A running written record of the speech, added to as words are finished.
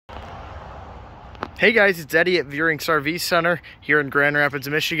Hey guys, it's Eddie at Viewing's RV Center here in Grand Rapids,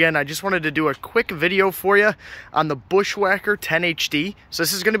 Michigan. I just wanted to do a quick video for you on the Bushwhacker 10HD. So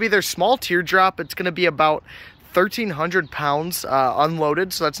this is going to be their small teardrop. It's going to be about 1,300 pounds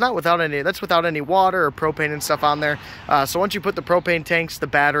unloaded. So that's without any water or propane and stuff on there. So once you put the propane tanks, the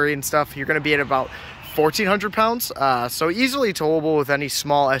battery and stuff, you're going to be at about 1,400 pounds. So easily towable with any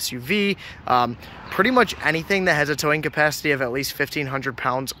small SUV. Pretty much anything that has a towing capacity of at least 1,500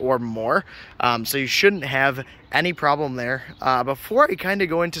 pounds or more. So you shouldn't have any problem there. Before I kind of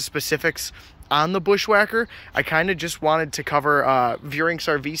go into specifics on the Bushwhacker, I kind of just wanted to cover Viewing's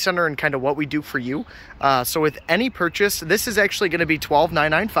RV Center and kind of what we do for you. So with any purchase, this is actually going to be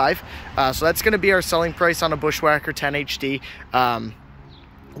 $12,995. So that's going to be our selling price on a Bushwhacker 10HD.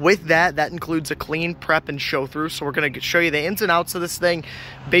 With that includes a clean prep and show through. So we're going to show you the ins and outs of this thing,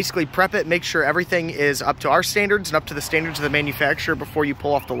 basically prep it, make sure everything is up to our standards and up to the standards of the manufacturer before you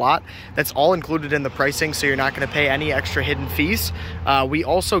pull off the lot. That's all included in the pricing, so you're not going to pay any extra hidden fees. We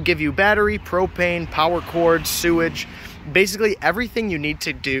also give you battery, propane, power cord, sewage, basically everything you need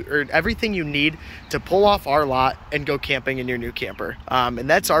to do, or everything you need to pull off our lot and go camping in your new camper. And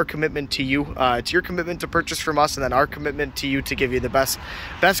that's our commitment to you. It's your commitment to purchase from us, and then our commitment to you to give you the best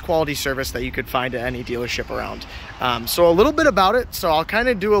quality service that you could find at any dealership around. So a little bit about it. So I'll kind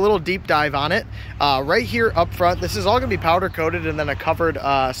of do a little deep dive on it. Right here up front, this is all going to be powder coated and then a covered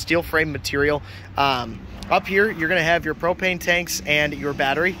steel frame material. Up here, you're going to have your propane tanks and your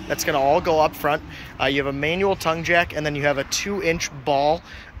battery. That's going to all go up front. You have a manual tongue jack, and then you have a 2-inch ball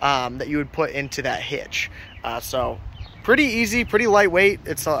that you would put into that hitch. So pretty easy, pretty lightweight.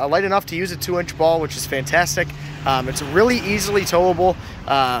 It's light enough to use a 2-inch ball, which is fantastic. It's really easily towable.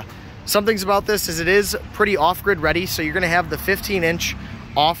 Some things about this is it is pretty off-grid ready. So you're going to have the 15-inch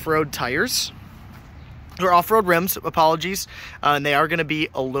off-road tires. Or off-road rims, apologies. And they are going to be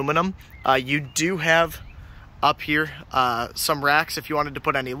aluminum. You do have up here some racks if you wanted to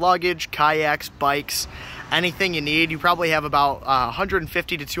put any luggage, kayaks, bikes, anything you need. You probably have about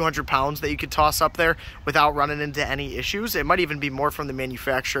 150 to 200 pounds that you could toss up there without running into any issues. It might even be more from the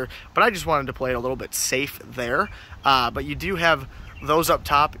manufacturer, but I just wanted to play it a little bit safe there. But you do have those up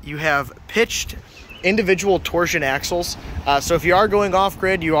top. You have pitched individual torsion axles. So if you are going off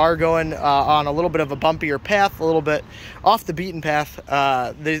grid, you are going on a little bit of a bumpier path, a little bit off the beaten path,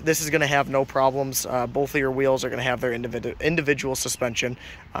 this is going to have no problems. Both of your wheels are going to have their individual suspension,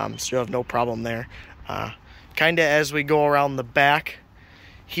 so you'll have no problem there. Kind of as we go around the back,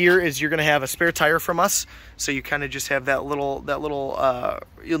 here is you're going to have a spare tire from us. So you kind of just have that little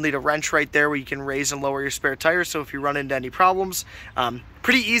you'll need a wrench right there where you can raise and lower your spare tire. So if you run into any problems,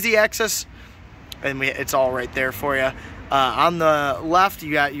 pretty easy access. And it's all right there for you. On the left,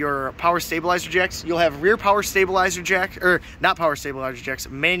 you got your power stabilizer jacks. You'll have rear power stabilizer jacks, or not power stabilizer jacks,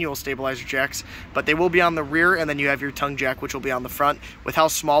 manual stabilizer jacks, but they will be on the rear, and then you have your tongue jack, which will be on the front. With how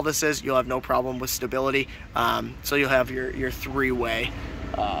small this is, you'll have no problem with stability. So you'll have your three-way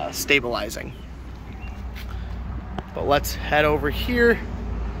stabilizing. But let's head over here.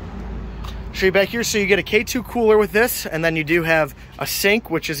 Show you back here. So you get a K2 cooler with this, and then you do have a sink,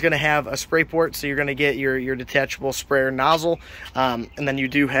 which is going to have a spray port, so you're going to get your detachable sprayer nozzle, and then you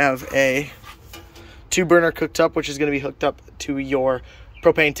do have a 2-burner cooktop, which is going to be hooked up to your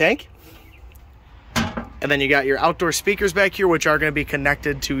propane tank. And then you got your outdoor speakers back here, which are going to be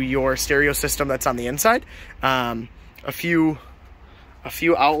connected to your stereo system that's on the inside. A few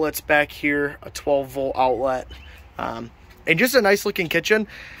outlets back here, a 12-volt outlet, and just a nice looking kitchen.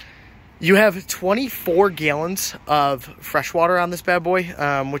 You have 24 gallons of fresh water on this bad boy,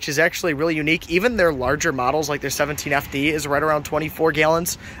 which is actually really unique. Even their larger models, like their 17FD, is right around 24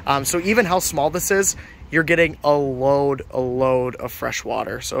 gallons. So even how small this is, you're getting a load of fresh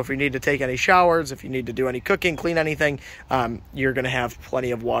water. So if you need to take any showers, if you need to do any cooking, clean anything, you're going to have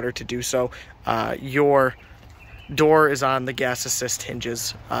plenty of water to do so. Your door is on the gas assist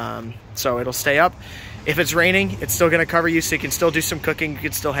hinges, so it'll stay up. If it's raining, it's still going to cover you, so you can still do some cooking. You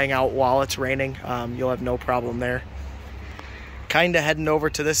can still hang out while it's raining. You'll have no problem there. Kind of heading over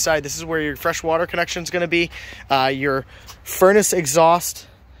to this side. This is where your fresh water connection is going to be. Your furnace exhaust,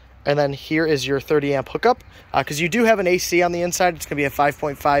 and then here is your 30-amp hookup. Because you do have an AC on the inside. It's going to be a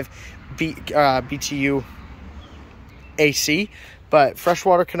 5.5 BTU AC, but fresh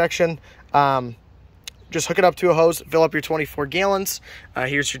water connection. Just hook it up to a hose, fill up your 24 gallons.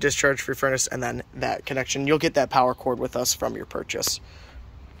 Here's your discharge for your furnace, and then that connection. You'll get that power cord with us from your purchase.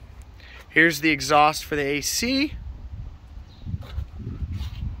 Here's the exhaust for the AC.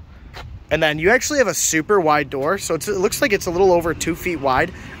 And then you actually have a super wide door. So it looks like it's a little over 2 feet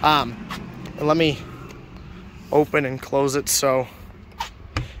wide. And let me open and close it so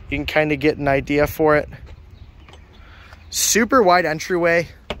You can kind of get an idea for it. Super wide entryway,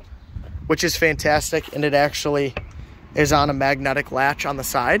 which is fantastic, and it actually is on a magnetic latch on the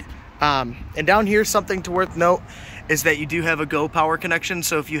side. And down here, something to worth note is that you do have a Go power connection.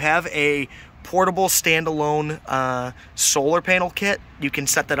 So if you have a portable standalone solar panel kit, you can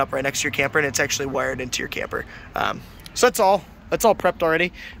set that up right next to your camper, and it's actually wired into your camper. So that's all prepped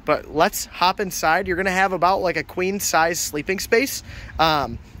already, but let's hop inside. You're gonna have about like a queen size sleeping space.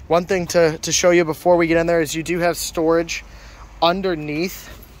 One thing to show you before we get in there is you do have storage underneath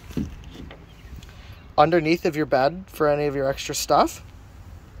of your bed for any of your extra stuff.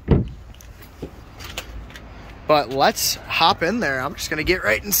 But let's hop in there. I'm just gonna get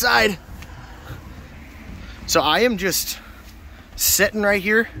right inside. So I am just sitting right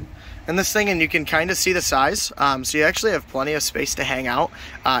here in this thing, and you can kind of see the size. So you actually have plenty of space to hang out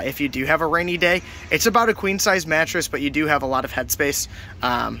if you do have a rainy day. It's about a queen size mattress, but you do have a lot of headspace.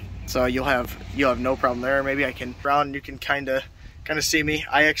 So you'll have no problem there. Maybe I can round and you can kind of see me.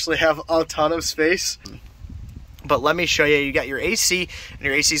 I actually have a ton of space. But let me show you. You got your AC, and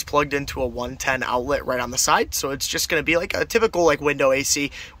your AC is plugged into a 110 outlet right on the side. So it's just going to be like a typical like window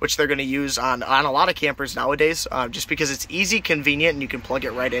AC, which they're going to use on a lot of campers nowadays, just because it's easy, convenient, and you can plug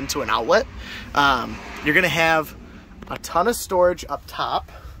it right into an outlet. You're going to have a ton of storage up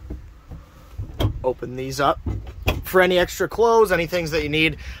top. Open these up for any extra clothes, any things that you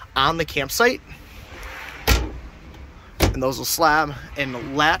need on the campsite. And those will slab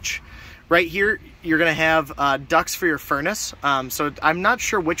and latch. Right here, you're gonna have ducts for your furnace. So I'm not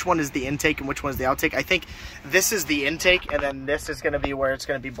sure which one is the intake and which one is the outtake. I think this is the intake, and then this is gonna be where it's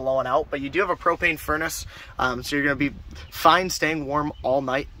gonna be blowing out. But you do have a propane furnace, so you're gonna be fine staying warm all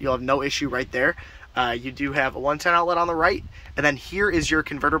night. You'll have no issue right there. You do have a 110 outlet on the right, and then here is your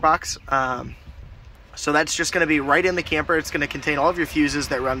converter box. So that's just gonna be right in the camper. It's gonna contain all of your fuses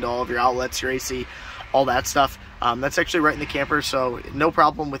that run to all of your outlets, your AC, all that stuff. That's actually right in the camper, so no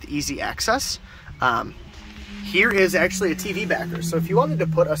problem with easy access. Here is actually a TV backer. So if you wanted to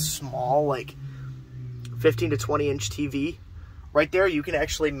put a small, like 15 to 20 inch TV right there, you can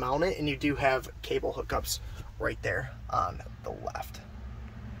actually mount it, and you do have cable hookups right there on the left.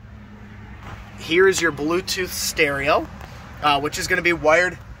 Here is your Bluetooth stereo, which is going to be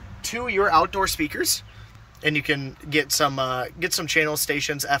wired to your outdoor speakers, and you can get some channel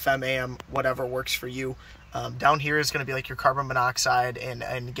stations, FM, AM, whatever works for you. Down here is going to be like your carbon monoxide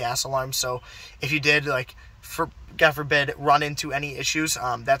and gas alarms. So if you did, like, God forbid, run into any issues,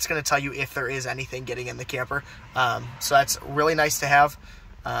 that's going to tell you if there is anything getting in the camper. So that's really nice to have.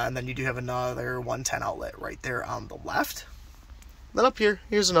 And then you do have another 110 outlet right there on the left. Then up here,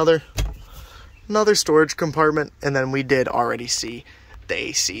 here's another storage compartment. And then we did already see the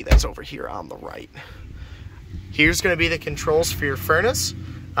AC that's over here on the right. Here's going to be the controls for your furnace.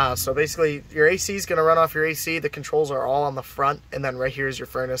 So basically, your AC is going to run off your AC. The controls are all on the front, and then right here is your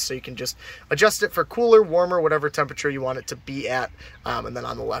furnace, so you can just adjust it for cooler, warmer, whatever temperature you want it to be at. And then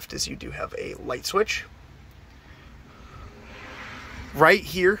on the left is you do have a light switch. Right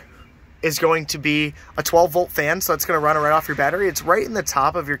here is going to be a 12-volt fan, so that's going to run right off your battery. It's right in the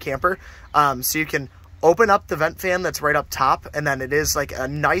top of your camper, so you can open up the vent fan that's right up top, and then it is like a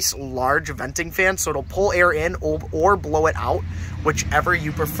nice large venting fan, so it'll pull air in or blow it out, whichever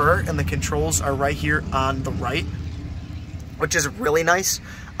you prefer. And the controls are right here on the right, which is really nice.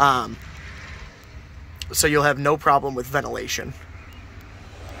 So you'll have no problem with ventilation.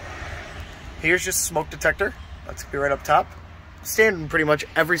 Here's just a smoke detector. That's gonna be right up top. Standard in pretty much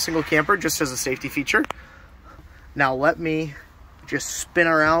every single camper, just as a safety feature. Now let me just spin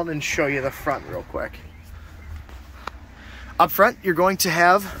around and show you the front real quick. Up front, you're going to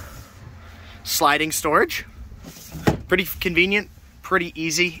have sliding storage. Pretty convenient, pretty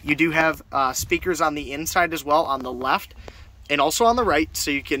easy. You do have speakers on the inside as well, on the left and also on the right,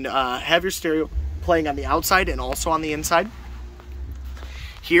 so you can have your stereo playing on the outside and also on the inside.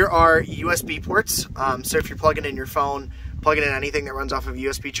 Here are USB ports, so if you're plugging in your phone, plugging in anything that runs off of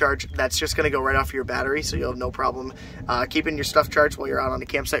USB charge, that's just going to go right off your battery, so you'll have no problem keeping your stuff charged while you're out on the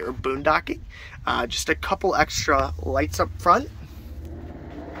campsite or boondocking. Just a couple extra lights up front.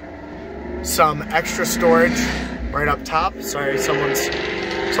 Some extra storage right up top. Sorry, someone's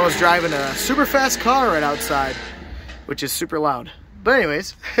driving a super fast car right outside, which is super loud. But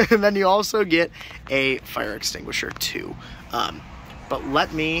anyways, and then you also get a fire extinguisher too. But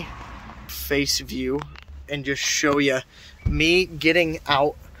let me face view and just show you me getting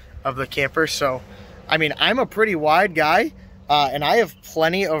out of the camper. So, I mean, I'm a pretty wide guy, and I have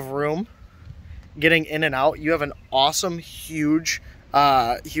plenty of room getting in and out. You have an awesome, huge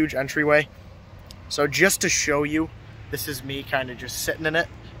entryway. So just to show you, this is me kind of just sitting in it.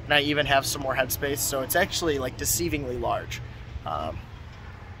 and I even have some more headspace, so it's actually like deceivingly large.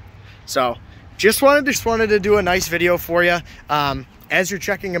 So just wanted to do a nice video for you. As you're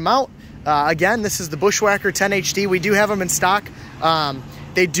checking them out, again, this is the Bushwhacker 10HD. We do have them in stock.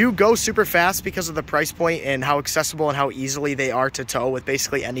 They do go super fast because of the price point and how accessible and how easily they are to tow with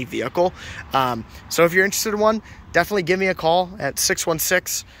basically any vehicle. So if you're interested in one, definitely give me a call at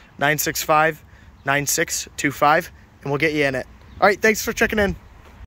 616-965-9625, and we'll get you in it. All right, thanks for checking in.